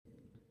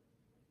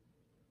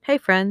Hey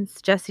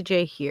friends, Jessy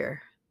J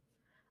here.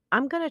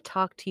 I'm going to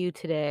talk to you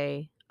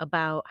today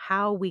about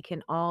how we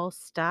can all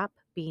stop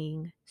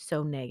being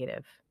so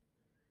negative.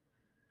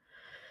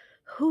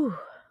 Whew,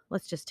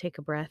 let's just take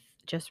a breath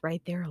just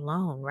right there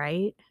alone,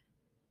 right?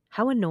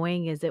 How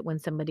annoying is it when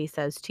somebody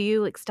says to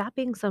you, like, stop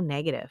being so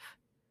negative?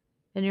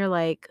 And you're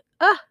like,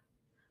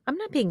 I'm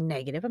not being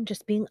negative. I'm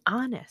just being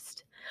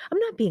honest. I'm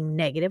not being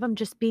negative. I'm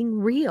just being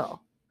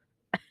real.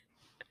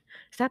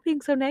 Stop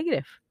being so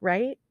negative,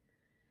 right?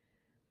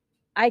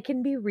 I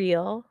can be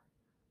real.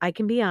 I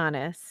can be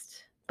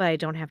honest, but I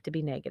don't have to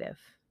be negative.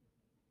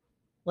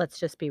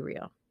 Let's just be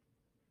real.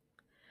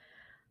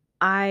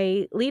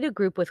 I lead a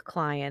group with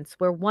clients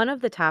where one of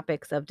the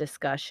topics of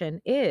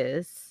discussion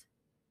is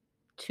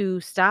to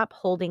stop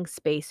holding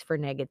space for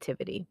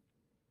negativity.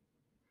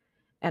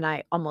 And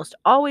I almost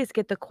always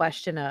get the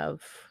question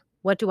of,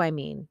 what do I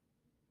mean?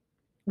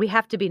 We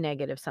have to be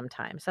negative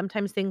sometimes.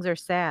 Sometimes things are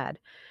sad.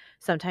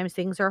 Sometimes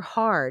things are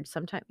hard.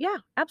 Sometimes, yeah,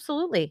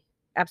 absolutely.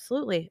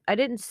 Absolutely. I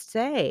didn't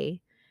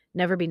say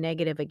never be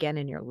negative again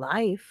in your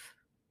life.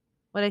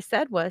 What I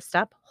said was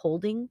stop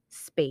holding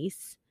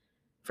space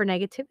for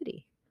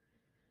negativity.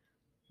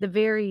 The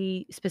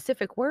very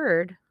specific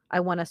word I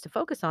want us to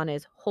focus on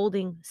is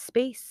holding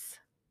space.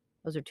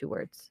 Those are 2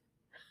 words.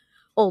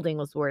 Holding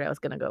was the word I was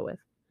gonna go with,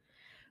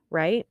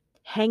 right?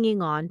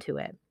 Hanging on to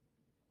it.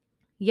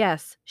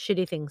 Yes,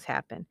 shitty things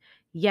happen.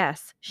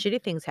 Yes,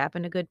 shitty things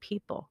happen to good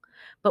people.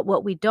 But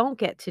what we don't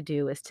get to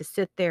do is to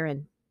sit there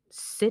and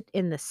sit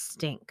in the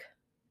stink.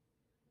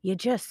 You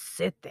just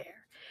sit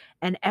there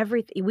and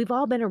everything we've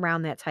all been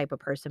around that type of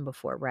person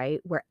before,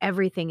 right? Where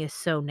everything is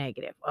so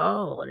negative.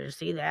 "Oh, did you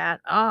see that?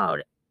 Oh,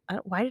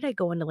 why did I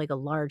go into, like, a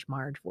large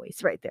Marge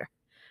voice right there?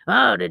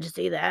 Oh, did you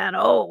see that?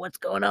 Oh, what's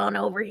going on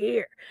over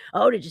here?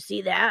 Oh, did you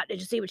see that? Did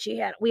you see what she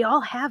had?" We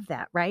all have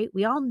that, right?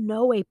 We all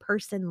know a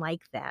person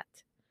like that.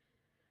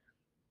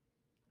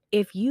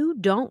 If you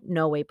don't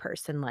know a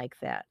person like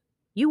that,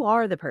 you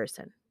are the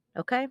person,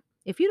 okay?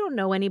 If you don't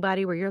know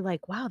anybody where you're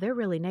like, "Wow, they're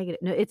really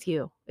negative." No, it's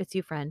you. It's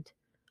you, friend,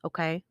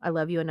 okay? I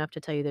love you enough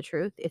to tell you the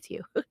truth. It's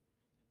you.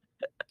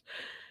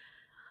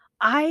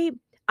 I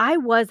I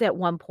was at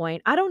one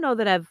point. I don't know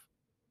that I've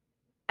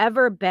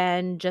ever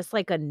been just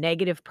like a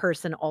negative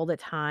person all the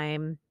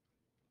time,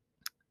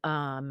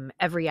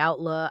 every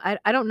outlook.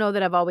 I don't know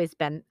that I've always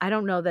been I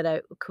don't know that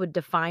I could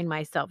define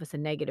myself as a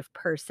negative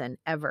person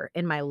ever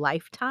in my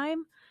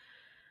lifetime.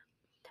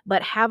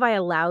 But have I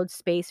allowed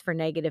space for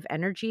negative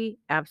energy?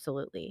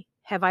 Absolutely.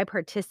 Have I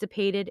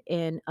participated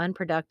in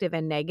unproductive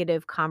and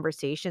negative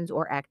conversations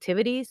or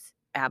activities?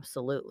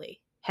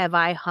 Absolutely. Have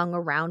I hung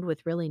around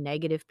with really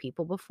negative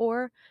people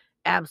before?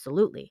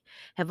 Absolutely.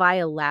 Have I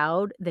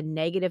allowed the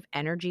negative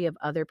energy of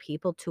other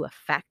people to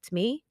affect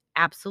me?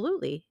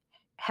 Absolutely.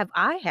 Have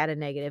I had a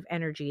negative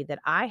energy that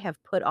I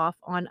have put off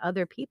on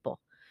other people?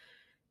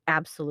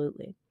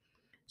 Absolutely.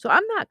 So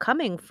I'm not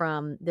coming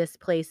from this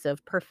place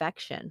of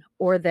perfection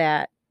or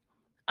that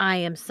I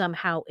am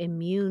somehow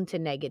immune to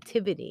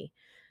negativity.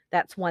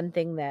 That's one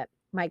thing that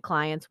my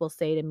clients will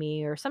say to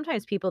me, or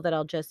sometimes people that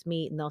I'll just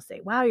meet and they'll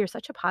say, "Wow, you're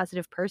such a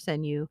positive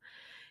person. You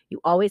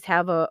always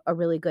have a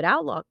really good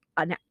outlook,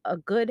 a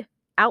good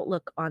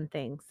outlook on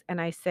things."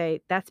 And I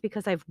say, "That's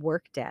because I've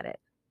worked at it.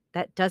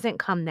 That doesn't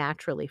come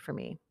naturally for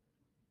me."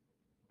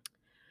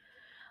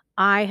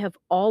 I have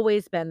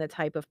always been the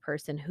type of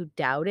person who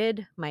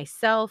doubted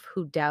myself,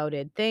 who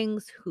doubted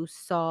things, who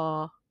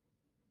saw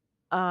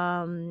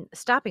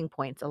stopping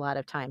points a lot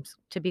of times,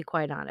 to be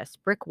quite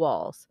honest, brick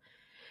walls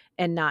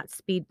and not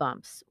speed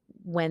bumps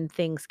when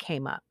things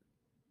came up.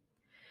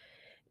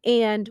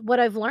 And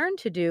what I've learned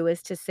to do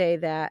is to say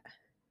that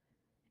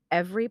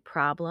every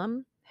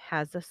problem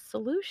has a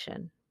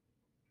solution.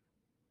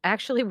 I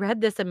actually read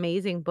this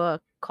amazing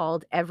book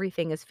called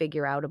Everything is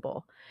Figure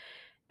Outable.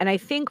 And I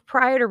think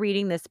prior to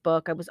reading this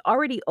book, I was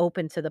already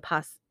open to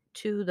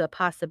the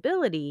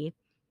possibility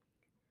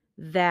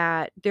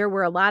that there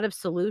were a lot of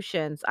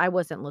solutions I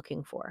wasn't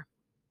looking for.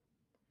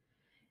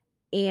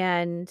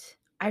 And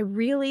I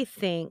really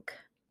think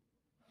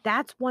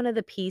that's one of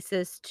the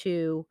pieces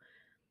to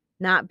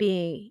not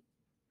being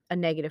a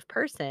negative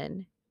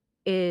person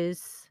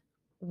is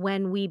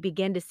when we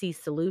begin to see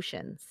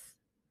solutions.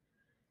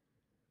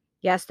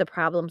 Yes, the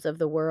problems of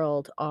the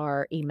world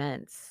are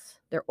immense.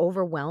 They're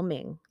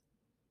overwhelming,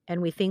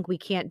 and we think we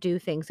can't do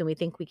things and we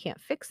think we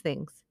can't fix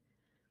things.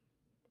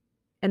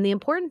 And the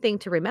important thing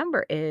to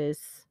remember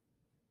is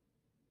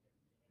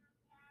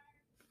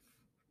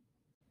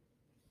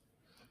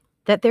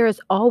that there is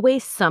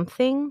always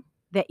something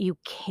that you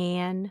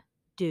can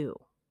do,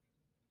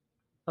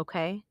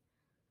 okay?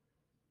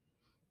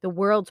 The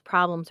world's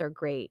problems are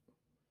great,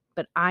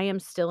 but I am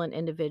still an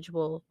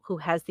individual who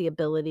has the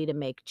ability to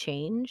make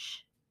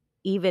change,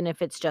 even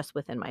if it's just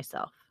within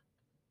myself.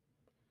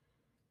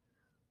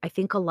 I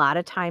think a lot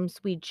of times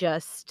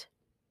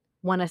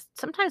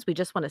sometimes we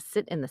just wanna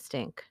sit in the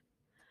stink.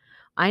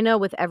 I know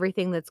with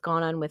everything that's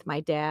gone on with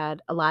my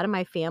dad, a lot of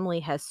my family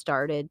has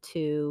started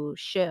to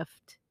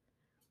shift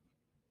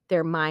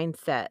their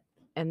mindset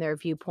and their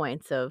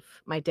viewpoints of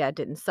my dad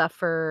didn't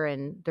suffer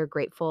and they're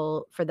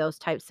grateful for those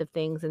types of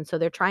things. And so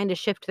they're trying to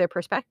shift their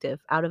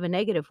perspective out of a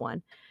negative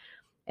one.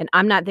 And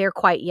I'm not there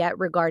quite yet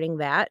regarding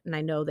that. And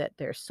I know that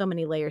there's so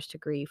many layers to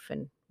grief,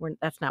 and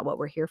that's not what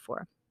we're here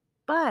for.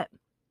 But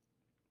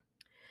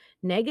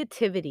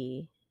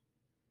negativity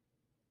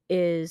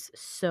is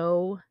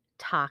so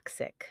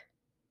toxic.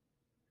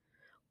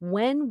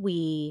 When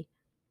we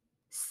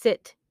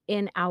sit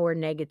in our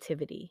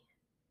negativity,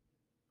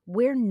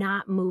 we're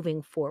not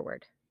moving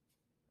forward.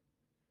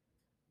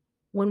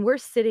 When we're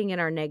sitting in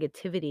our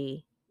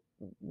negativity,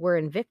 we're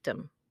in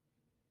victim,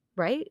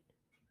 right?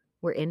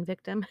 We're in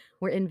victim.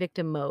 We're in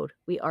victim mode.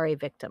 We are a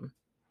victim.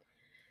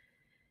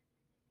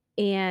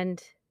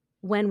 And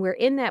when we're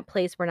in that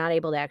place, we're not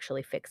able to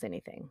actually fix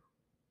anything.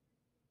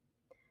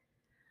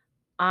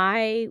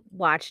 I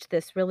watched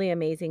this really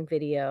amazing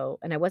video,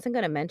 and I wasn't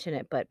going to mention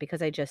it, but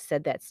because I just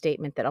said that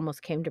statement that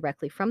almost came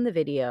directly from the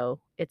video,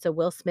 it's a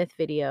Will Smith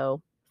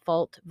video,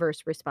 Fault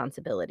versus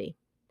Responsibility.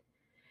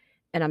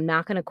 And I'm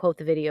not going to quote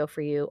the video for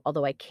you,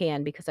 although I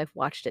can because I've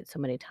watched it so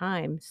many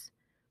times.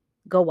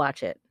 Go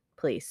watch it,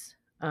 please.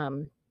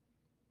 But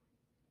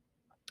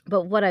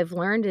what I've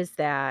learned is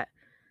that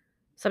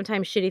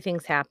sometimes shitty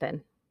things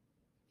happen,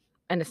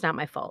 and it's not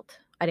my fault.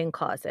 I didn't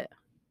cause it.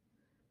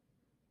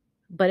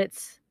 But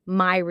it's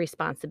my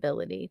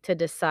responsibility to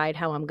decide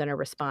how I'm going to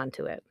respond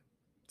to it.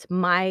 It's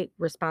my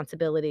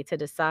responsibility to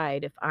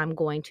decide if I'm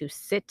going to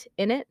sit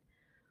in it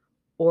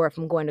or if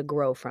I'm going to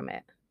grow from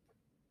it.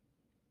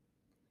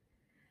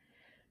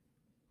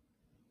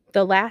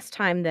 The last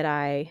time that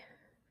I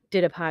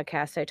did a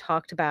podcast, I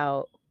talked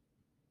about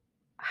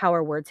how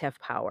our words have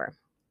power.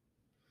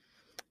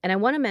 And I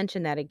want to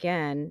mention that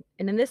again.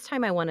 And then this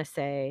time I want to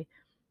say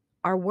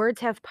our words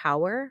have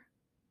power,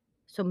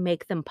 so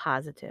make them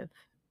positive.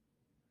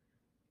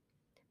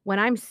 When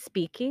I'm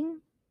speaking,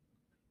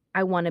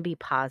 I want to be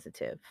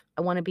positive.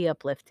 I want to be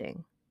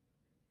uplifting.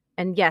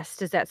 And yes,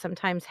 does that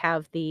sometimes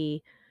have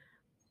the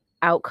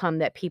outcome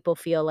that people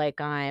feel like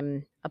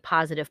I'm a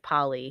positive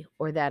Polly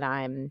or that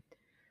I'm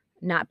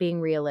not being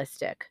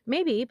realistic?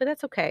 Maybe, but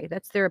that's okay.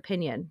 That's their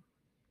opinion.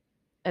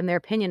 And their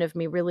opinion of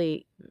me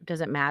really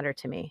doesn't matter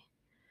to me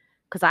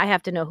because I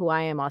have to know who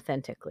I am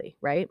authentically,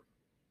 right?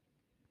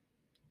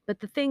 But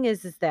the thing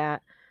is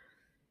that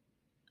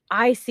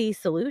I see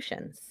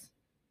solutions.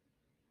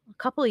 A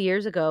couple of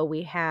years ago,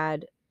 we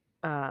had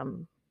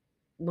when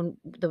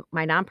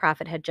my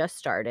nonprofit had just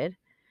started,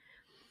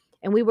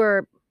 and we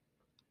were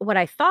what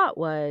I thought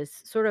was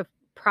sort of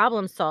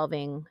problem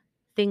solving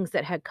things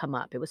that had come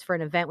up. It was for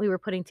an event we were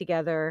putting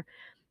together,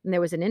 and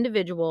there was an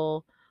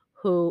individual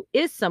who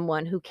is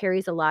someone who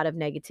carries a lot of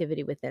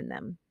negativity within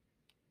them.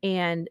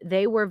 And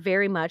they were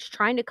very much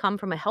trying to come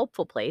from a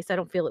helpful place. I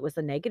don't feel it was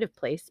a negative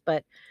place,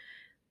 but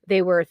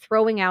they were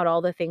throwing out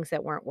all the things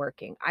that weren't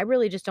working. I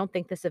really just don't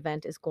think this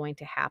event is going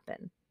to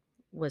happen,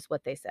 was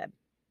what they said.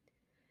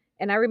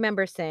 And I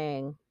remember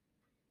saying,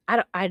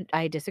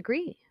 I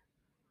disagree.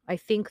 I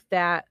think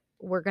that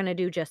we're going to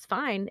do just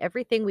fine.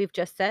 Everything we've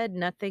just said,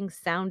 nothing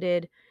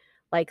sounded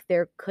like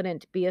there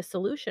couldn't be a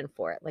solution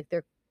for it. Like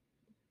there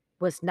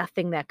was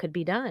nothing that could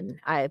be done.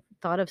 I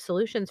thought of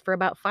solutions for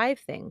about 5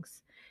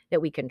 things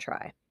that we can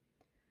try.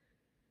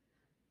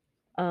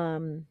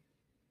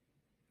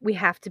 We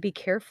have to be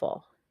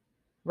careful,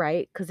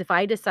 right? Because if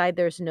I decide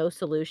there's no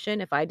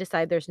solution, if I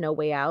decide there's no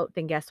way out,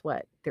 then guess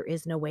what? There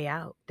is no way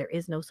out. There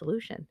is no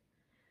solution.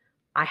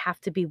 I have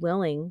to be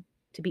willing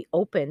to be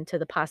open to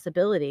the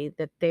possibility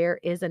that there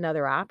is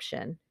another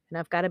option, and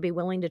I've got to be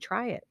willing to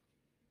try it.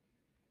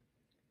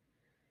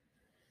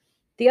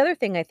 The other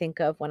thing I think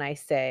of when I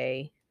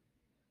say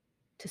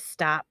to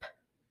stop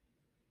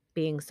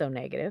being so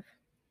negative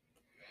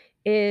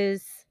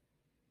is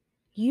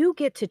you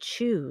get to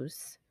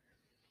choose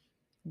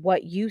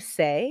what you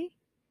say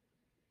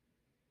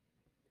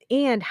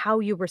and how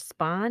you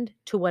respond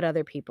to what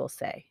other people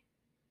say.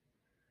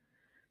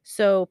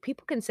 So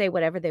people can say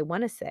whatever they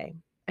want to say.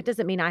 It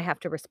doesn't mean I have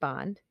to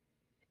respond.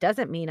 It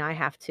doesn't mean I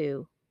have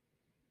to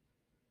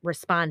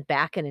respond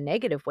back in a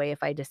negative way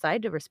if I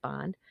decide to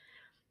respond.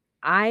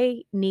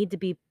 I need to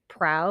be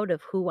proud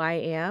of who I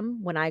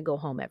am when I go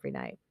home every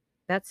night.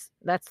 That's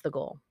the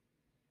goal.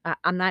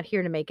 I'm not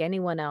here to make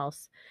anyone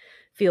else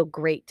feel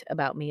great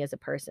about me as a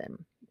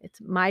person.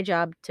 It's my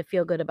job to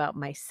feel good about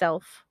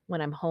myself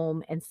when I'm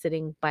home and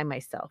sitting by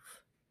myself.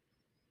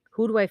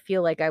 Who do I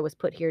feel like I was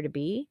put here to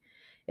be?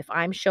 If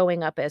I'm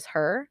showing up as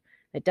her,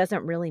 it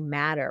doesn't really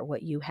matter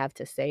what you have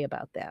to say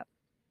about that.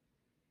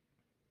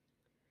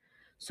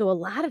 So a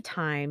lot of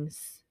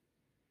times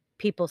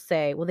people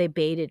say, well, they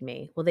baited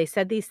me. Well, they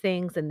said these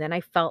things and then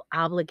I felt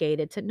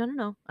obligated to,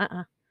 no.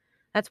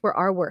 That's where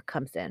our work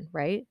comes in,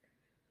 right?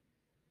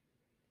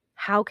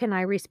 How can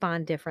I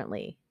respond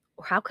differently?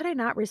 Or how could I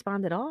not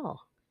respond at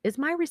all? Is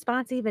my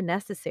response even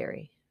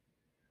necessary?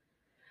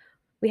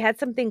 We had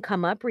something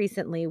come up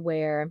recently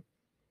where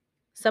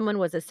someone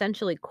was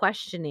essentially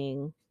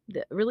questioning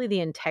really the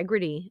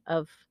integrity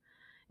of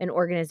an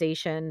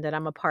organization that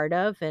I'm a part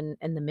of and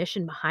the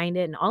mission behind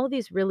it and all of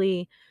these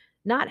really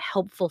not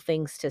helpful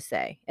things to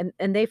say.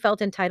 And they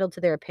felt entitled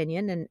to their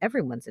opinion, and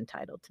everyone's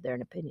entitled to their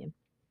opinion.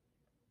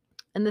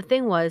 And the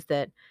thing was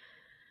that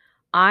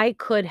I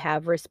could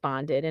have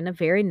responded in a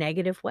very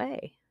negative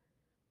way.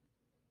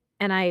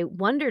 And I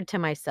wondered to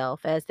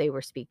myself as they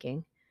were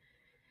speaking,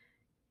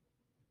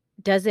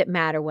 does it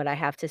matter what I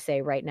have to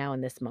say right now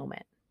in this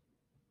moment?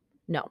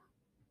 No,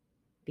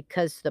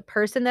 because the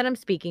person that I'm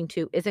speaking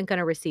to isn't going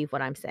to receive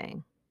what I'm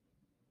saying.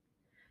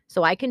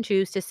 So I can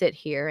choose to sit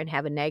here and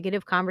have a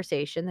negative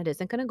conversation that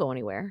isn't going to go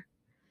anywhere.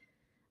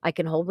 I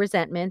can hold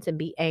resentments and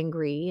be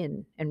angry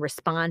and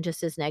respond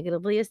just as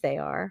negatively as they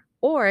are,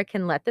 or I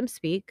can let them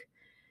speak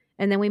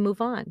and then we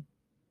move on.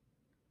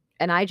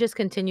 And I just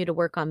continue to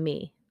work on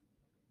me.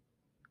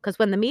 Because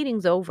when the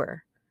meeting's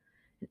over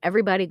and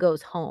everybody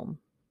goes home,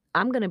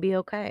 I'm going to be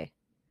okay.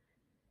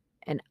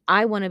 And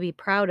I want to be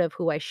proud of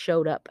who I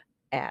showed up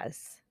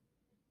as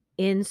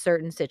in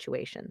certain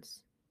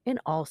situations, in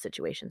all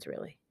situations,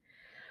 really.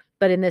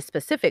 But in this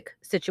specific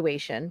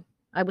situation,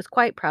 I was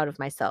quite proud of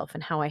myself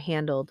and how I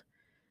handled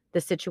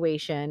the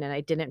situation, and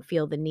I didn't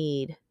feel the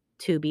need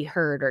to be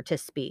heard or to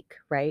speak,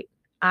 right?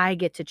 I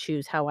get to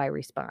choose how I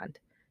respond.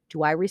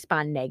 Do I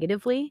respond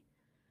negatively?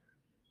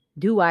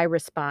 Do I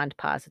respond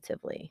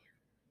positively?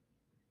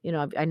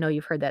 I know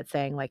you've heard that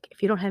saying, like,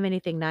 if you don't have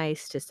anything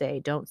nice to say,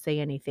 don't say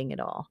anything at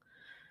all.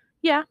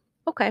 Yeah,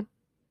 okay.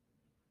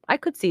 I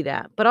could see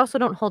that, but also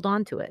don't hold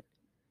on to it,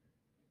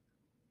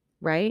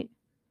 right?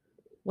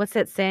 What's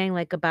that saying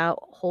like about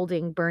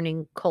holding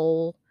burning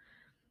coal,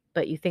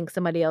 but you think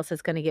somebody else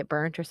is going to get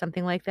burnt or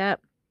something like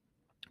that?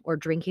 Or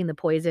drinking the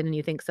poison and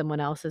you think someone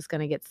else is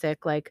going to get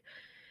sick? Like,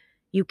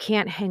 you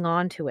can't hang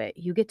on to it.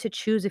 You get to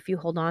choose if you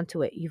hold on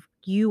to it.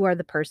 You are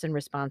the person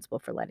responsible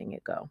for letting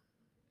it go.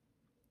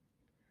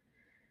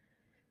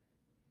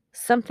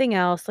 Something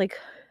else, like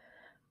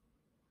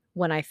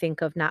when I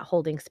think of not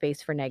holding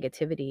space for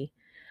negativity,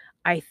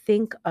 I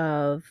think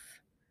of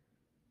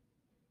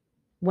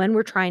when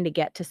we're trying to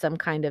get to some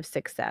kind of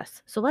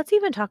success. So let's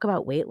even talk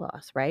about weight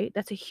loss, right?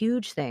 That's a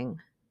huge thing.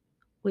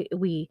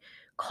 We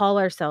call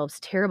ourselves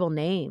terrible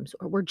names,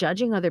 or we're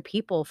judging other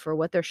people for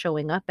what they're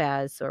showing up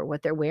as or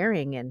what they're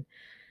wearing. And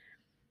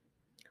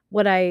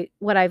what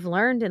I've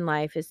learned in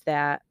life is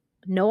that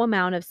no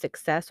amount of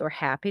success or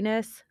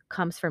happiness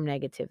comes from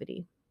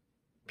negativity.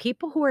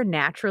 People who are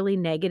naturally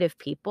negative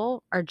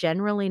people are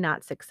generally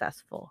not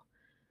successful.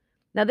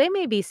 Now, they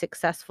may be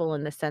successful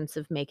in the sense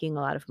of making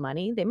a lot of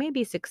money. They may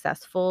be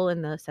successful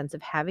in the sense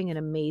of having an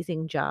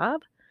amazing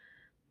job,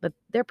 but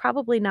they're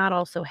probably not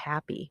also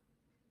happy,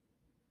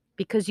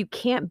 because you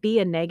can't be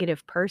a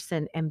negative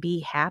person and be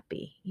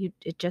happy.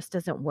 It just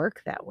doesn't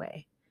work that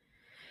way.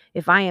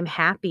 If I am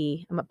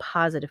happy, I'm a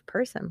positive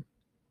person.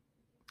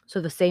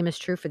 So the same is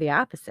true for the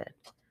opposite.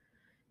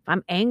 If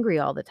I'm angry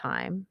all the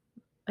time,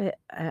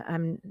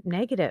 I'm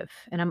negative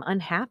and I'm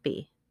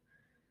unhappy.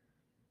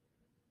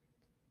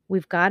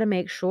 We've got to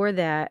make sure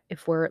that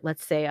if we're,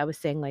 let's say, I was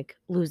saying like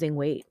losing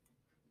weight,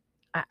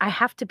 I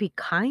have to be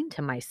kind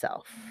to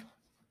myself.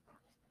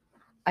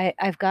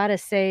 I've got to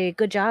say,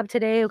 good job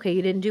today. Okay,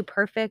 you didn't do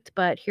perfect,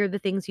 but here are the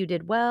things you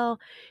did well.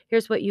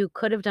 Here's what you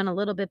could have done a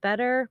little bit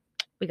better.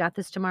 We got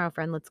this tomorrow,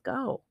 friend. Let's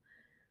go.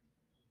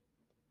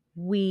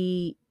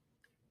 We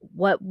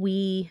What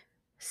we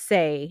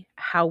say,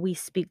 how we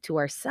speak to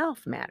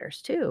ourselves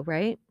matters too,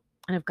 right?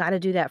 And I've got to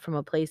do that from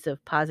a place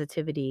of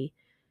positivity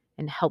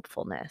and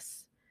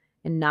helpfulness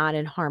and not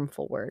in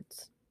harmful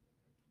words.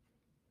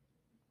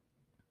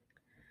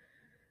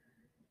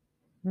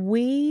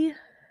 We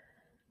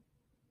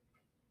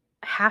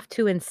have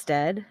to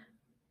instead,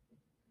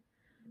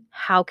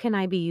 how can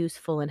I be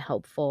useful and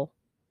helpful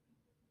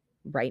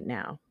right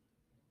now?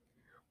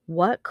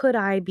 What could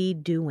I be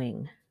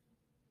doing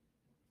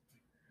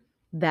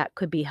that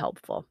could be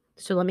helpful?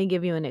 So let me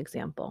give you an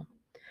example.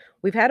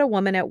 We've had a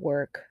woman at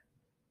work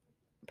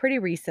pretty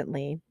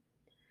recently.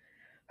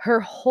 Her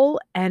whole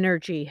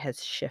energy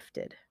has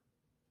shifted.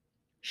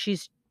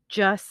 She's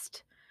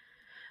just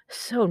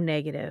so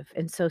negative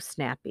and so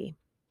snappy.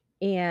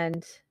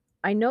 And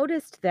I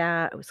noticed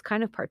that I was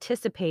kind of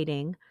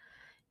participating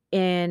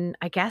in,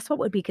 I guess, what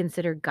would be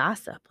considered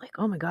gossip. Like,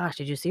 oh my gosh,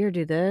 did you see her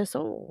do this?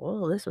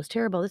 Oh, this was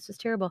terrible. This was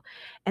terrible.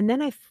 And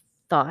then I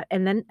thought,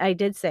 and then I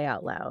did say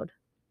out loud,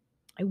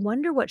 I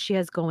wonder what she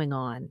has going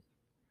on,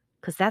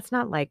 because that's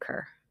not like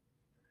her.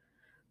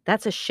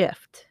 That's a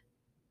shift.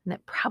 And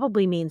that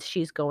probably means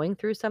she's going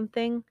through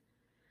something.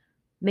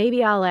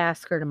 Maybe I'll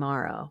ask her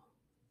tomorrow.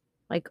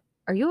 Like,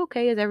 are you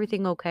okay? Is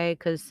everything okay?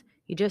 Because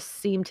you just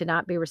seem to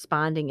not be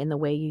responding in the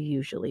way you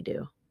usually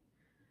do.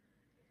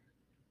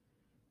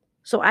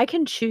 So I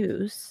can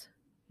choose,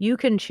 you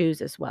can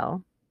choose as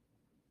well,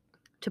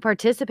 to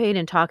participate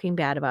in talking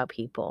bad about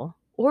people,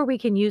 or we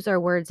can use our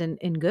words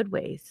in good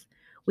ways.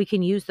 We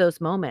can use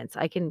those moments.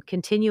 I can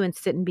continue and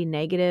sit and be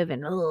negative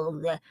and, oh,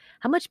 bleh.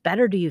 How much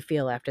better do you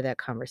feel after that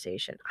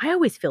conversation? I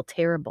always feel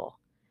terrible.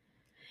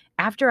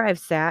 After I've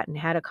sat and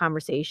had a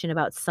conversation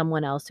about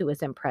someone else who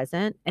isn't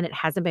present and it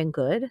hasn't been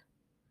good,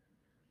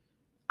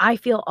 I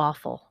feel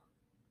awful.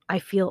 I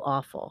feel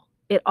awful.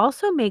 It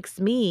also makes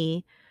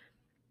me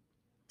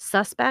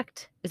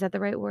suspect. Is that the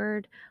right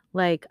word?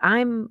 Like,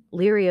 I'm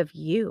leery of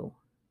you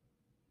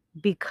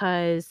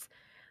because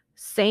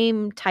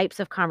same types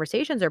of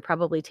conversations are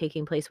probably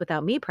taking place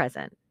without me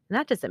present. And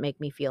that doesn't make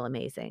me feel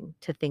amazing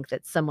to think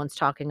that someone's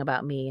talking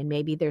about me and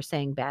maybe they're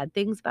saying bad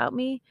things about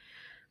me.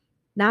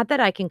 Not that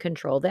I can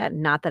control that,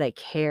 not that I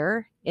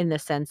care in the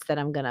sense that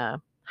I'm going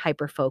to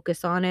hyper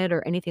focus on it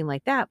or anything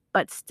like that,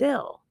 but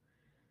still,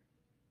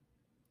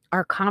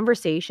 our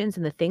conversations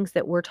and the things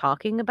that we're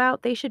talking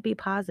about, they should be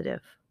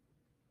positive.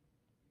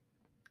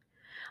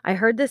 I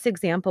heard this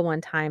example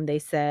one time. They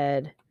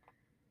said,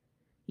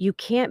 you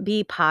can't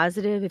be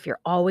positive if you're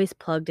always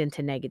plugged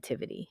into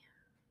negativity.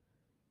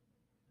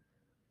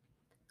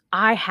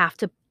 I have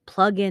to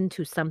plug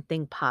into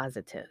something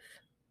positive.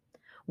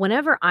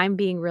 Whenever I'm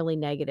being really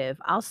negative,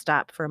 I'll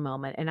stop for a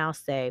moment and I'll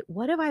say,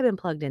 what have I been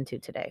plugged into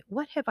today?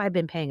 What have I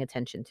been paying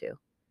attention to?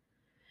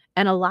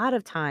 And a lot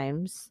of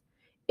times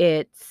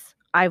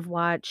I've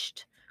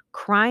watched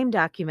crime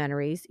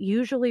documentaries,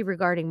 usually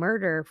regarding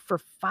murder, for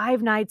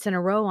 5 nights in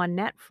a row on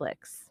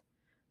Netflix.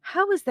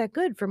 How is that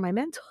good for my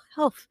mental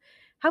health?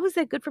 How is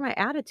that good for my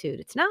attitude?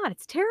 It's not.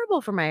 It's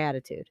terrible for my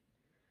attitude.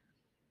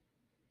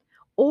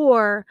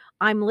 Or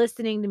I'm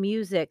listening to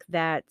music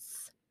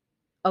that's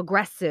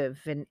aggressive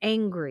and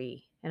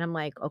angry, and I'm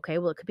like, "Okay,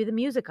 well, it could be the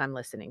music I'm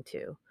listening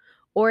to."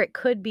 Or it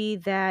could be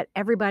that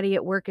everybody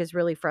at work is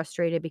really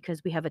frustrated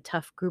because we have a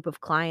tough group of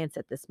clients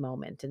at this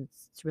moment, and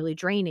it's really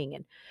draining,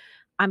 and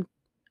I'm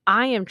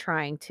I am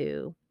trying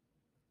to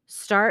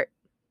start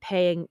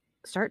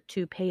start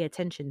to pay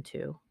attention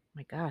to,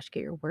 my gosh,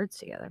 get your words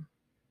together.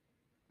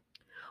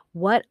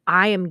 What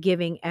I am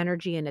giving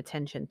energy and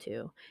attention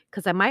to,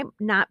 because I might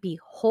not be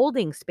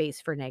holding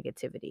space for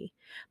negativity,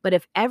 but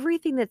if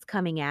everything that's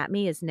coming at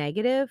me is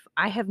negative,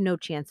 I have no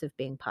chance of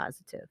being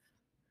positive.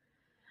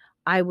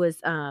 I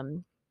was,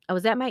 um, I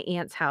was at my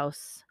aunt's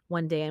house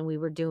one day and we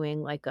were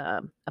doing like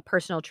a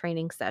personal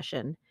training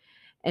session,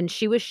 and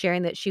she was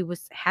sharing that she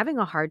was having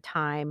a hard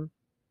time.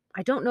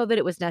 I don't know that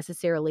it was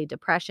necessarily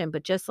depression,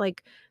 but just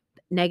like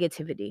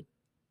negativity.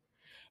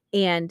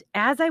 And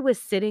as I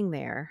was sitting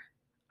there,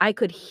 I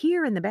could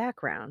hear in the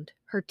background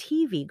her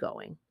TV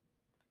going,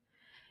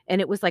 and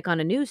it was, like,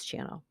 on a news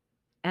channel.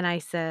 And I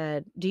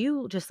said, "Do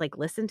you just, like,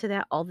 listen to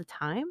that all the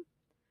time?"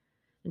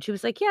 And she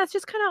was like, "Yeah, it's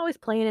just kinda always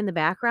playing in the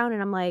background."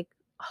 And I'm like,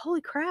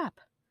 "Holy crap.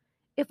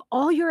 If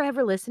all you're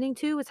ever listening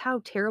to is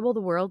how terrible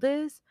the world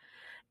is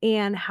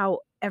and how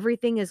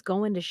everything is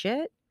going to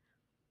shit,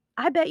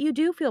 I bet you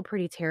do feel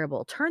pretty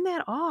terrible. Turn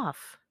that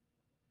off.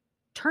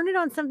 Turn it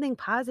on something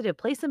positive.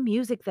 Play some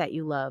music that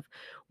you love.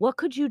 What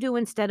could you do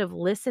instead of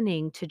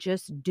listening to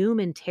just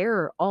doom and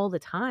terror all the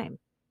time?"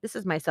 This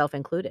is myself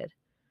included.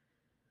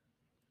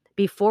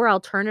 Before I'll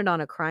turn it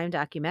on a crime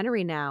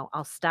documentary now,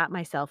 I'll stop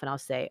myself and I'll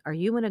say, "Are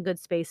you in a good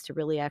space to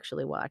really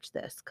actually watch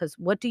this? Because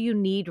what do you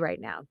need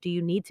right now? Do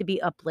you need to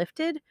be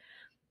uplifted?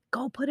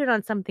 Go put it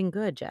on something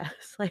good,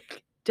 Jess."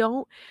 Like,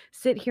 don't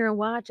sit here and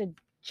watch a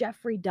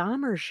Jeffrey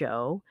Dahmer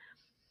show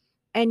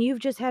and you've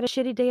just had a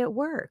shitty day at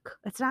work.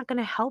 That's not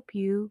gonna help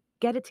you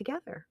get it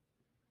together.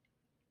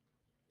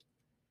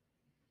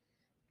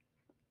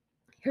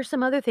 Here's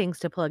some other things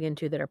to plug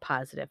into that are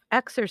positive.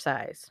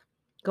 Exercise.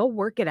 Go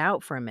work it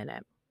out for a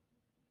minute.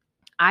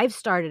 I've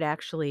started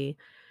actually,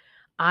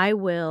 I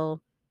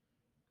will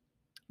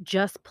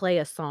just play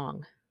a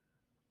song.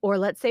 Or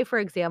let's say, for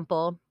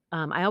example,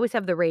 I always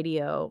have the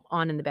radio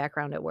on in the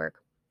background at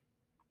work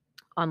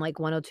on like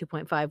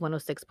 102.5,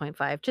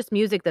 106.5, just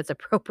music that's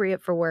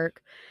appropriate for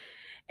work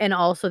and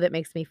also that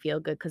makes me feel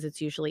good because it's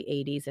usually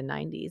 80s and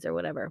 90s or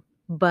whatever.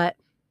 But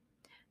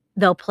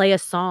they'll play a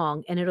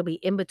song and it'll be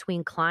in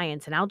between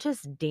clients and I'll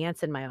just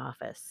dance in my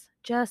office,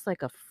 just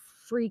like a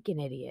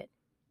freaking idiot.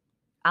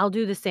 I'll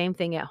do the same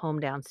thing at home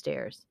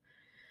downstairs.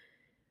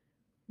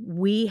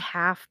 We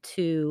have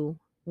to,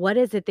 what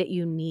is it that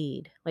you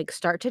need? Like,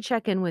 start to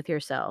check in with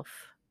yourself.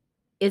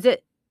 Is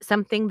it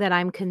something that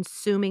I'm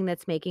consuming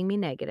that's making me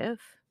negative?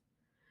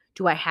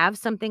 Do I have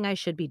something I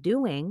should be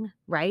doing,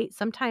 right?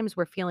 Sometimes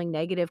we're feeling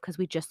negative because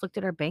we just looked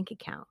at our bank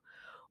account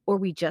or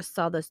we just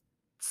saw this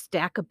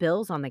stack of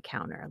bills on the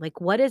counter.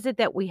 Like, what is it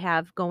that we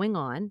have going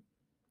on?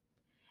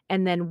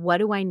 And then what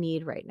do I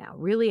need right now?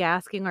 Really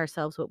asking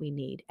ourselves what we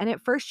need. And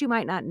at first, you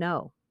might not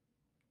know.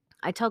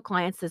 I tell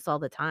clients this all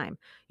the time.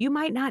 You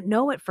might not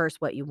know at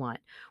first what you want,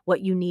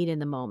 what you need in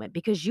the moment,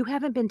 because you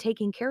haven't been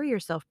taking care of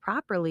yourself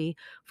properly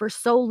for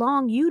so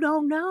long, you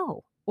don't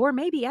know. Or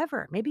maybe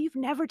ever. Maybe you've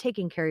never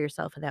taken care of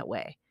yourself in that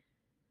way.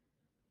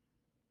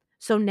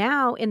 So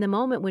now, in the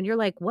moment when you're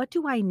like, what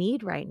do I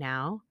need right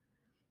now?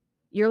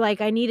 You're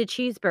like, I need a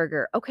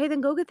cheeseburger. Okay,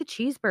 then go get the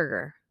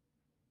cheeseburger.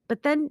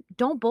 But then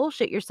don't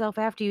bullshit yourself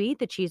after you eat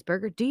the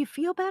cheeseburger. Do you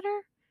feel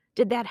better?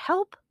 Did that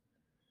help?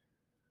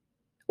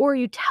 Or are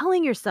you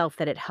telling yourself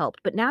that it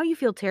helped, but now you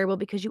feel terrible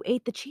because you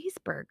ate the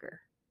cheeseburger?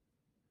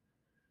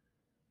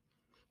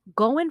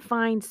 Go and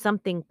find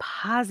something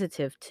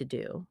positive to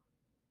do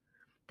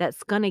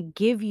that's going to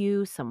give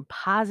you some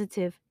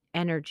positive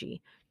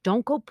energy.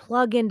 Don't go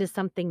plug into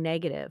something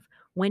negative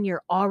when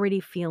you're already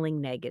feeling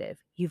negative.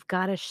 You've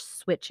got to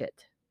switch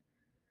it.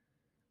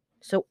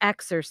 So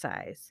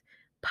exercise,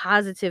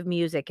 positive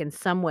music in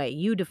some way.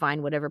 You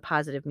define whatever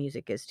positive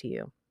music is to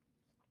you.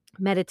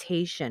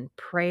 Meditation,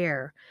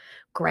 prayer,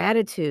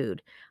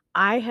 gratitude.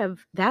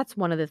 That's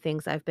one of the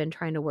things I've been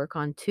trying to work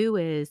on too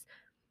is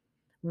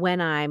when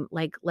I'm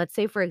like, let's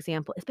say, for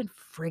example, it's been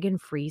friggin'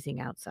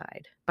 freezing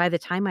outside. By the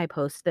time I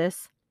post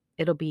this,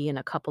 it'll be in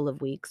a couple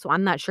of weeks. So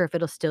I'm not sure if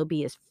it'll still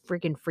be as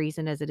friggin'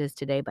 freezing as it is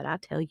today, but I'll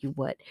tell you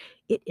what,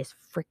 it is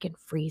frickin'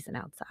 freezing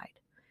outside.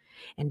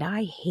 And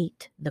I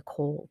hate the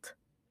cold.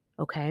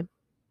 Okay.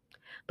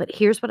 But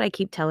here's what I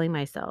keep telling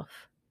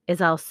myself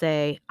is I'll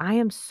say, I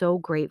am so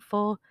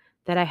grateful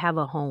that I have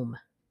a home.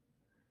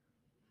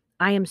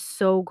 I am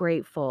so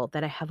grateful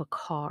that I have a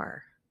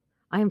car.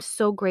 I am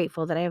so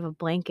grateful that I have a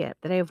blanket,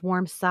 that I have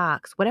warm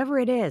socks, whatever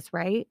it is,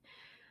 right?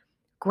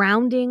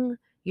 Grounding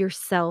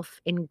yourself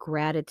in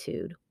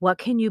gratitude. What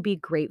can you be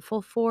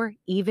grateful for,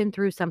 even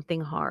through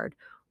something hard?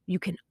 You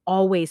can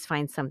always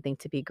find something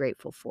to be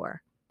grateful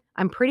for.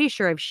 I'm pretty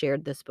sure I've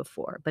shared this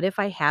before, but if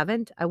I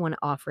haven't, I want to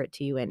offer it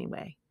to you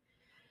anyway.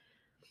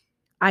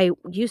 I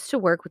used to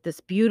work with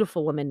this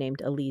beautiful woman named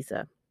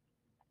Eliza,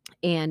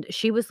 and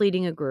she was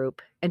leading a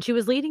group, and she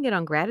was leading it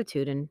on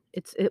gratitude, and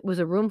it was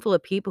a room full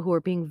of people who were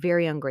being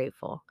very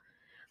ungrateful.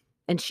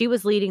 And she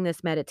was leading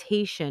this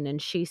meditation, and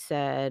she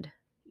said,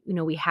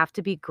 we have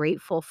to be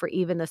grateful for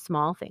even the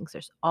small things.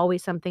 There's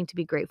always something to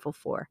be grateful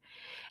for.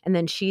 And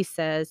then she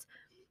says,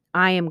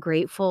 I am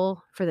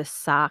grateful for the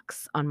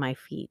socks on my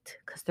feet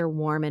because they're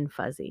warm and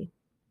fuzzy.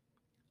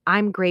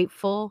 I'm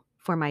grateful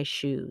for my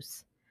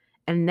shoes.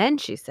 And then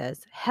she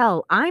says,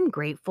 hell, I'm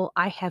grateful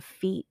I have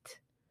feet.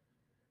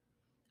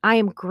 I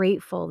am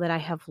grateful that I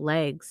have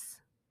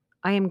legs.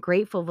 I am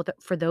grateful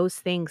for those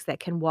things that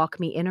can walk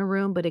me in a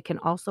room, but it can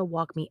also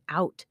walk me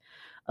out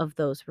of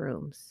those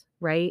rooms,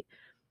 right?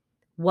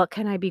 What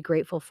can I be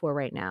grateful for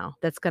right now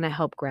that's going to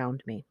help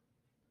ground me?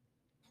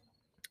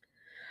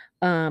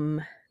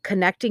 Um,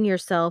 Connecting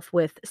yourself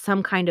with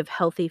some kind of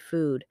healthy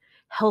food,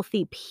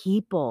 healthy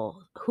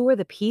people. Who are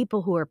the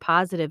people who are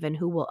positive and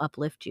who will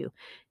uplift you?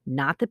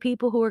 Not the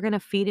people who are going to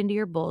feed into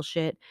your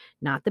bullshit,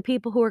 not the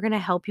people who are going to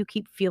help you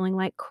keep feeling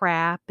like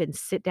crap and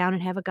sit down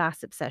and have a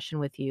gossip session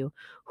with you.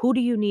 Who do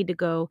you need to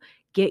go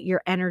get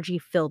your energy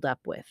filled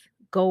up with?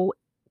 Go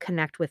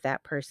connect with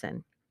that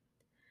person.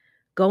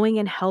 Going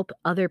and help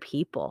other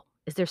people.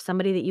 Is there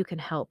somebody that you can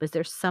help? Is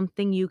there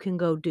something you can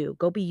go do?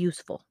 Go be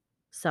useful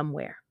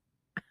somewhere.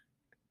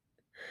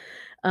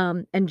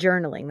 And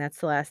journaling, that's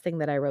the last thing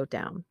that I wrote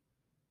down.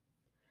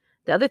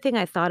 The other thing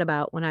I thought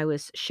about when I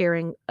was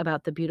sharing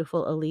about the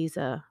beautiful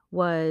Eliza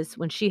was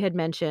when she had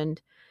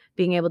mentioned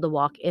being able to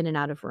walk in and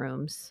out of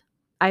rooms.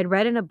 I had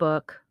read in a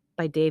book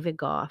by David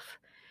Goff,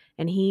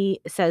 and he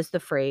says the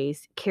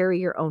phrase, carry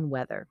your own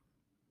weather.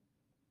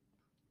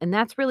 And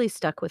that's really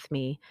stuck with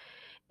me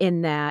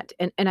in that,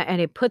 and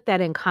I put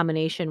that in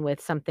combination with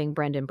something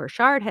Brendan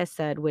Burchard has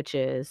said, which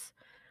is,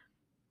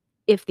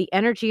 if the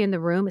energy in the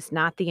room is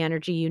not the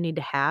energy you need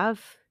to have,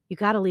 you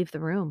gotta leave the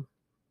room.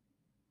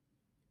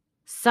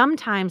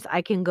 Sometimes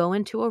I can go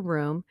into a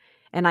room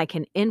and I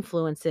can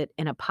influence it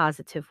in a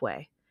positive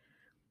way.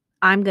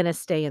 I'm gonna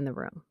stay in the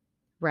room,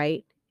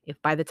 right?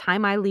 If by the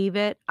time I leave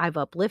it, I've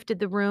uplifted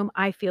the room,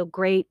 I feel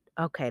great,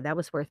 okay, that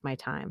was worth my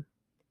time.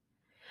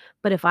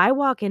 But if I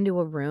walk into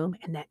a room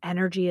and the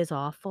energy is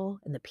awful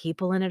and the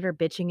people in it are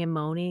bitching and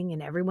moaning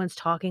and everyone's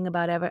talking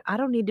about I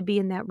don't need to be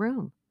in that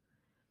room.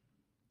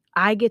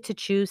 I get to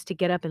choose to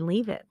get up and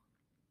leave it.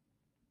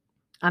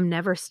 I'm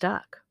never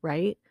stuck,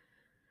 right?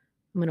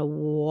 I'm gonna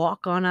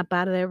walk on up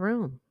out of that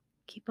room.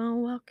 Keep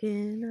on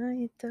walking,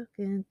 I ain't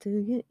talking to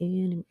you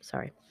anymore.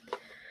 Sorry.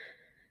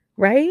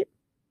 Right?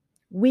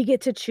 We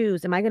get to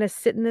choose. Am I gonna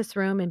sit in this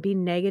room and be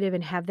negative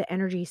and have the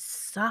energy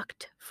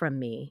sucked from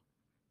me?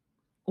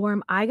 Or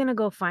am I gonna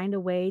go find a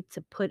way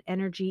to put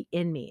energy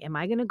in me? Am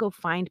I gonna go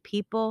find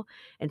people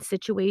and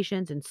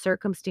situations and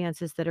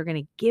circumstances that are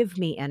gonna give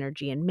me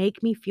energy and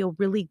make me feel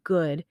really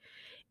good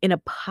in a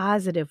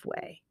positive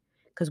way?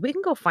 Because we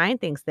can go find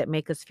things that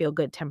make us feel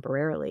good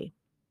temporarily.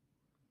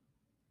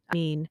 I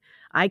mean,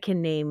 I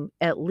can name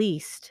at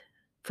least,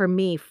 for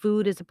me,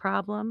 food is a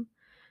problem,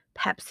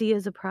 Pepsi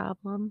is a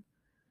problem,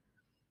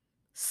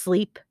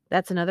 sleep,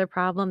 that's another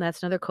problem,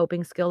 that's another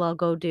coping skill I'll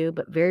go do,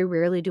 but very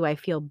rarely do I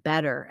feel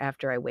better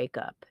after I wake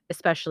up,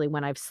 especially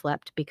when I've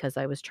slept because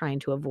I was trying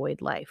to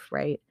avoid life,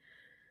 right?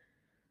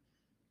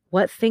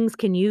 What things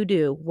can you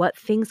do? What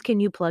things can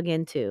you plug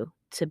into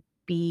to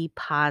be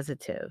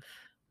positive?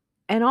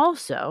 And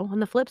also,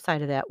 on the flip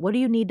side of that, what do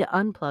you need to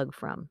unplug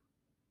from?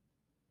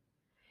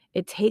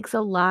 It takes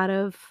a lot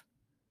of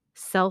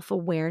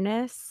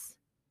self-awareness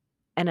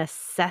and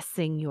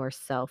assessing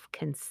yourself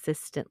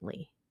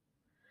consistently.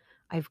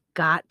 I've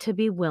got to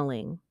be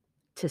willing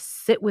to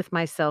sit with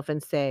myself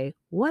and say,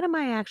 what am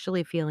I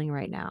actually feeling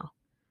right now?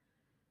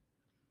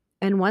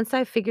 And once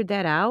I've figured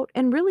that out,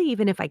 and really,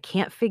 even if I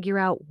can't figure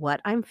out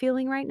what I'm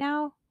feeling right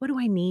now, what do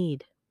I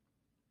need?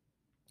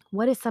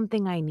 What is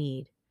something I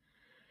need?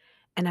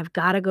 And I've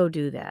got to go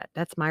do that.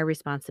 That's my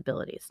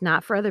responsibility. It's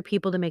not for other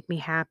people to make me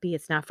happy.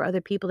 It's not for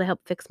other people to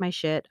help fix my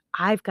shit.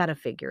 I've got to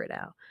figure it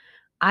out.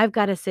 I've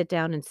gotta sit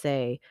down and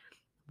say,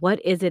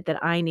 "What is it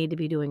that I need to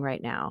be doing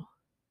right now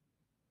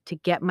to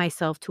get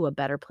myself to a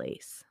better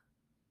place?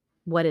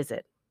 What is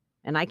it?"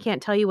 And I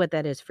can't tell you what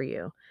that is for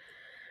you.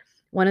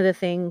 One of the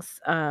things,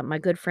 my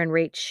good friend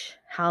Rach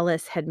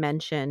Hollis had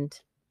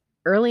mentioned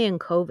early in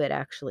COVID,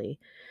 actually,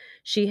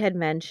 she had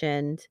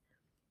mentioned,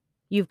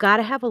 "You've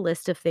gotta have a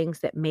list of things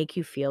that make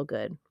you feel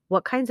good.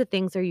 What kinds of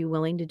things are you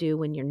willing to do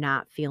when you're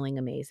not feeling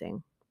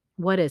amazing?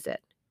 What is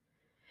it?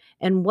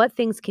 And what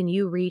things can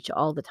you reach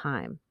all the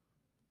time?"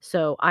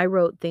 So, I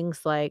wrote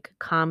things like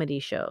comedy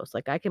shows,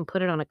 like, I can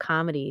put it on a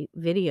comedy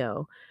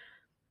video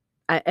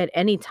at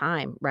any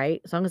time,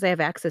 right? As long as I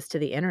have access to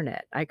the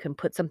internet. I can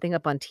put something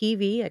up on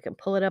TV, I can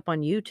pull it up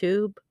on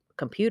YouTube,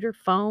 computer,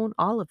 phone,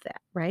 all of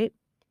that, right?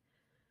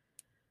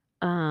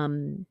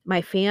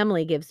 My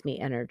family gives me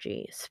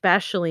energy,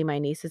 especially my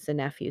nieces and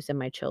nephews and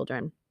my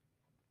children.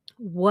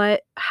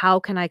 How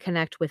can I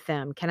connect with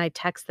them? Can I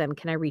text them?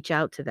 Can I reach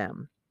out to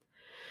them?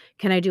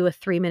 Can I do a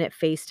 3-minute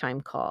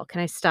FaceTime call? Can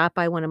I stop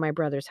by one of my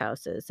brother's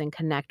houses and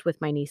connect with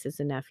my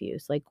nieces and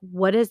nephews? Like,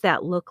 what does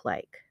that look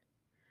like?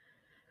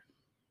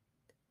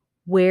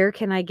 Where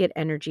can I get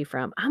energy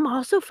from? I'm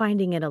also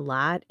finding it a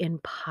lot in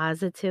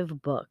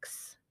positive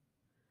books.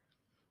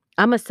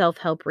 I'm a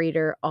self-help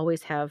reader,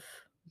 always have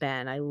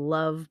been. I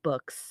love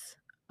books.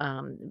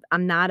 I'm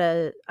not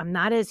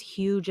as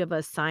huge of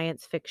a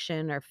science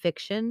fiction or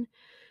fiction.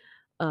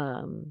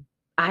 Um,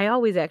 I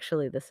always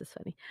actually this is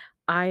funny.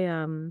 I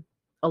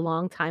a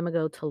long time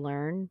ago to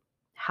learn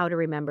how to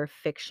remember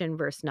fiction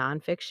versus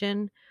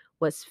nonfiction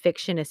was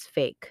fiction is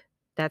fake.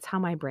 That's how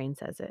my brain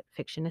says it.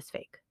 Fiction is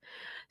fake.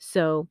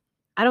 So,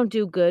 I don't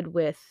do good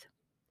with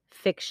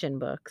fiction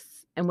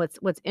books, and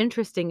what's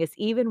interesting is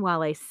even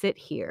while I sit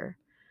here,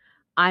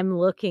 I'm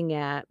looking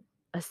at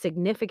a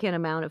significant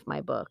amount of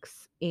my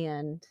books,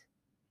 and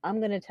I'm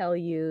gonna tell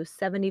you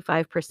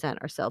 75%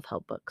 are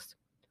self-help books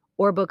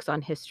or books on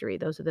history.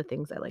 Those are the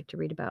things I like to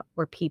read about,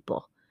 or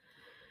people.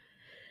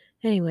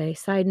 Anyway,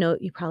 side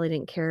note you probably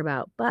didn't care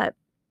about, but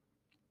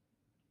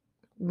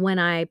when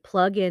I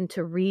plug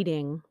into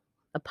reading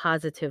a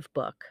positive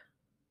book,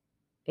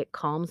 it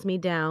calms me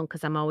down because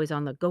 'cause I'm always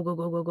on the go, go,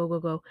 go, go, go, go,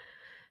 go.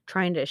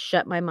 Trying to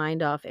shut my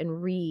mind off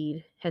and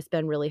read has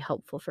been really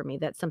helpful for me.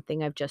 That's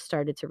something I've just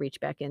started to reach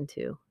back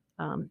into,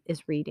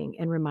 is reading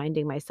and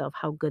reminding myself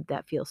how good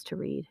that feels to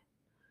read.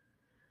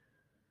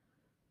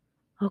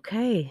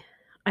 Okay.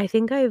 I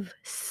think I've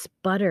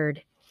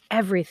sputtered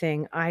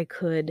everything I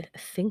could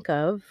think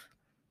of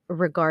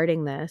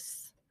regarding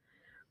this,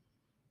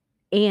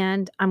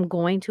 and I'm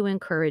going to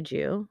encourage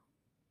you.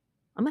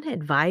 I'm gonna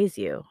advise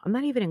you. I'm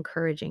not even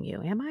encouraging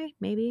you, am I?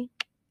 Maybe?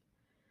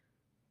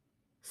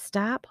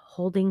 Stop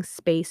holding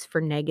space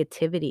for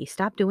negativity.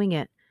 Stop doing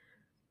it.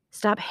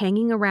 Stop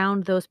hanging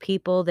around those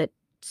people that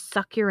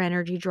suck your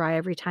energy dry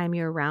every time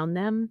you're around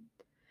them,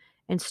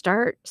 and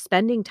start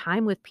spending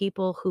time with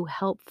people who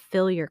help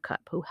fill your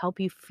cup, who help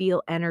you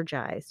feel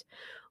energized,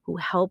 who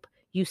help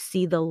you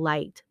see the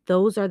light.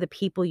 Those are the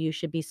people you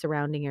should be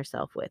surrounding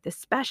yourself with,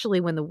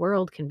 especially when the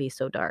world can be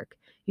so dark.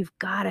 You've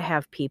got to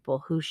have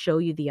people who show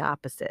you the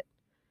opposite.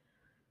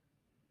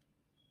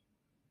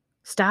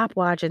 Stop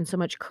watching so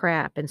much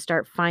crap and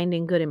start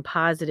finding good and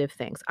positive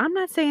things. I'm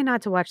not saying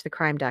not to watch the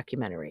crime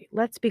documentary.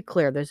 Let's be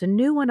clear. There's a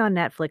new one on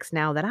Netflix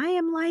now that I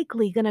am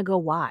likely going to go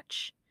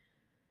watch.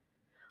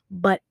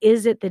 But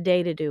is it the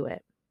day to do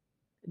it?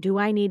 Do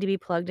I need to be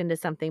plugged into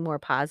something more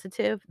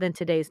positive? Then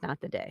today's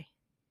not the day.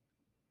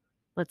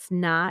 Let's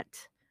not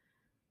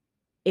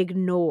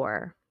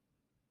ignore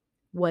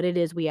what it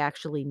is we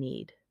actually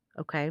need.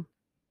 Okay.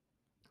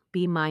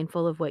 Be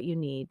mindful of what you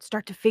need.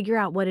 Start to figure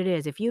out what it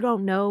is. If you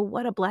don't know,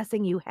 what a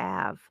blessing you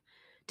have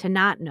to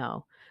not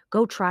know.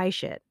 Go try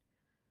shit.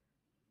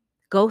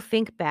 Go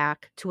think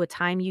back to a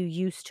time you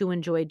used to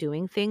enjoy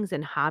doing things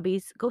and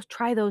hobbies. Go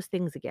try those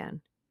things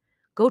again.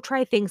 Go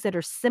try things that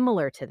are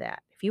similar to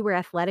that. If you were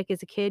athletic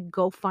as a kid,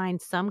 go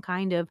find some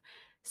kind of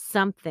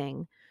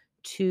something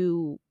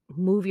to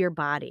move your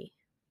body.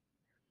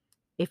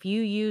 If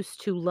you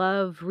used to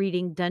love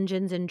reading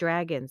Dungeons and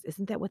Dragons,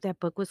 isn't that what that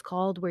book was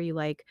called? Where you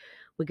like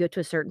would go to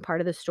a certain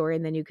part of the story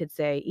and then you could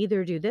say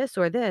either do this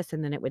or this,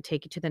 and then it would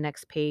take you to the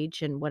next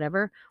page and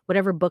whatever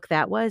book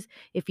that was.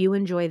 If you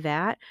enjoy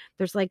that,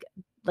 there's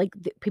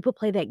people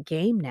play that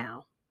game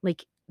now.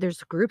 Like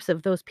there's groups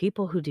of those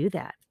people who do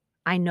that.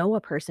 I know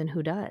a person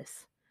who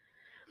does.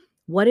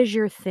 What is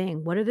your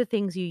thing? What are the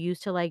things you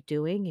used to like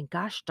doing? And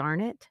gosh darn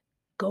it,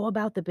 go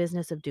about the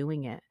business of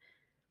doing it.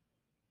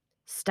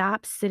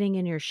 Stop sitting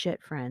in your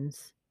shit,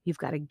 friends. You've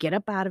got to get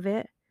up out of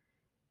it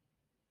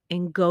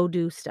and go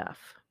do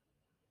stuff.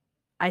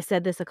 I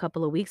said this a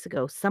couple of weeks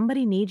ago.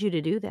 Somebody needs you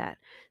to do that.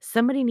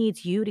 Somebody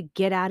needs you to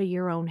get out of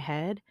your own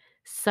head.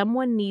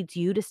 Someone needs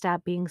you to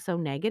stop being so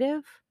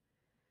negative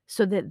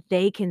so that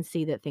they can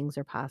see that things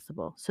are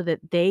possible, so that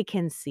they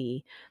can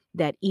see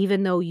that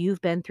even though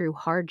you've been through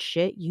hard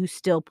shit, you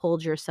still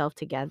pulled yourself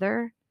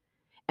together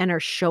and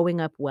are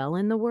showing up well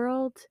in the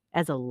world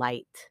as a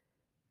light,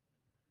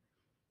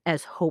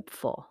 as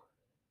hopeful.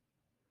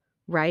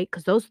 right?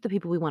 Because those are the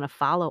people we wanna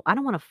follow. I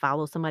don't wanna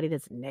follow somebody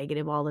that's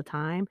negative all the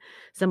time,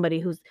 somebody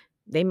who's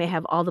they may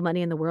have all the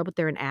money in the world, but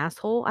they're an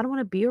asshole. I don't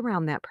wanna be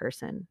around that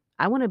person.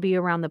 I wanna be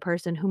around the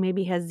person who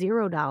maybe has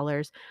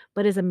 $0,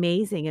 but is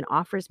amazing and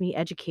offers me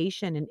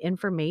education and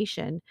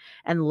information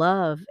and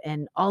love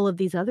and all of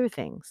these other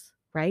things,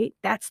 right?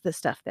 That's the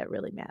stuff that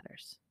really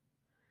matters.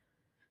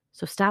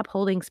 So stop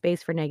holding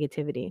space for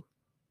negativity,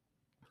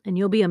 and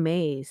you'll be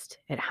amazed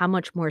at how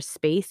much more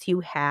space you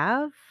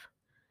have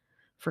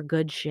for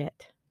good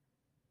shit.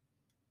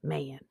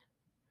 Man.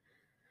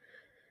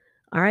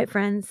 All right,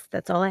 friends,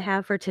 that's all I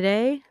have for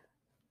today.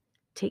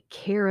 Take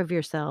care of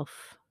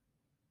yourself,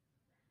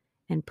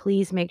 and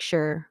please make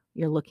sure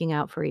you're looking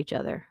out for each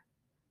other.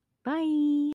 Bye.